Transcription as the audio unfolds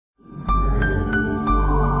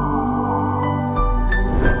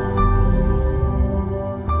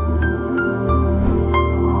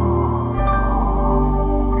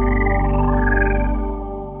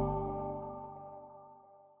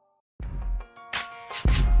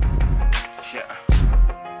Yeah.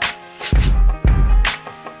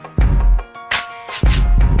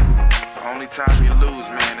 The only time you lose,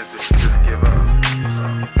 man, is if you just give up. So,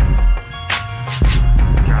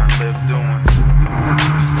 gotta live doing.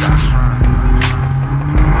 Just stop trying.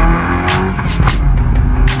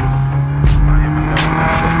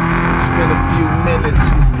 Spend a few minutes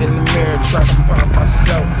in the mirror trying to find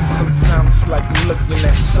myself. Sometimes it's like I'm looking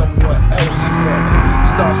at someone else.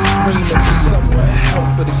 Start screaming for someone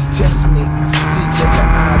help, but it's just me. I see in the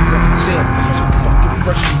eyes of a gym. So fucking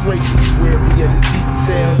frustrated, weary of the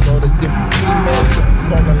details. All the different females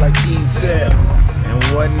performing like Ezel. And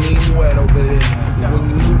wasn't even wet over there. When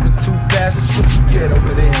you moving too fast, it's what you get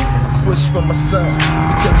over there. Wish for my son,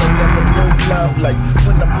 because I never knew love. Like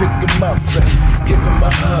when I pick him up and give him a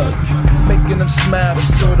hug, making him smile is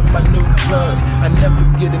sort of my new drug. I never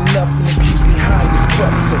get enough and it keeps me high as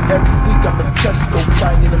fuck. So every week I'm in Tesco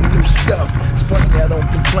buying them new stuff. It's funny I don't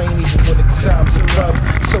complain even when the times are rough.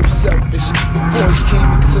 So selfish, before he came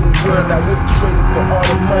into the world I wouldn't trade it for all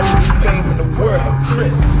the money and fame in the world.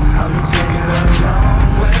 Chris, I'm taking a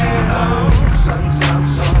long way home.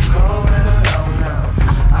 Sometimes so cold and alone now.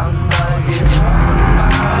 I'm not here on my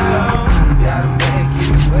own. Gotta make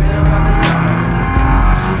it where I belong.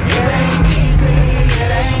 It ain't easy,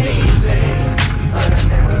 but I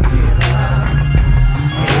never give up.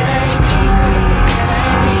 It ain't easy,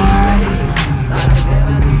 but I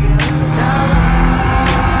never give up.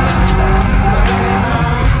 Taking a long way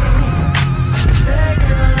home.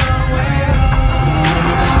 Taking a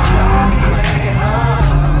long way home.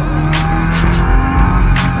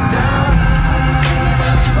 Now I'm taking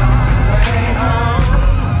a long way home.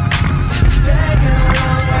 Taking a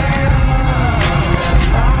long way home. Taking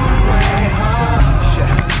a long way home.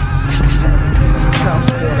 sometimes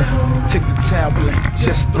I wanna take the tablet,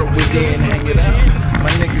 just throw it in, hang it up.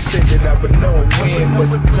 My niggas say that I would know a win, but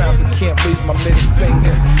sometimes I can't raise my middle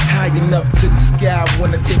finger high enough to the sky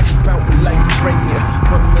when I think about what life bring you.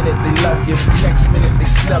 1 minute they love you, next minute they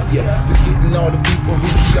snub you, forgetting all the people who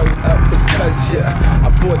showed up because I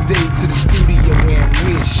brought Dave to the studio and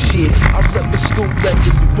weird shit. I rep the school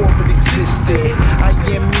records before it existed. I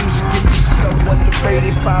am music, it was so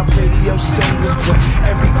underrated. 5 radio singers, but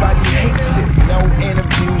everybody hates it. No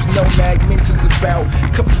interviews, no mag mentions about.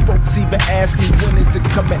 Couple folks even ask me when is it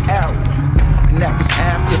coming out, and that was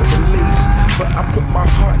after the release. But I put my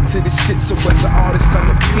heart into this shit, so as an artist I'm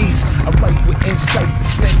a piece. I write with insight, the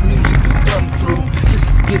same music we thumb through. This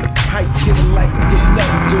is get a pipe, get a light, get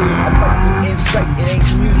nothing, dude. I write with insight, it ain't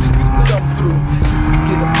music we thumb through. This is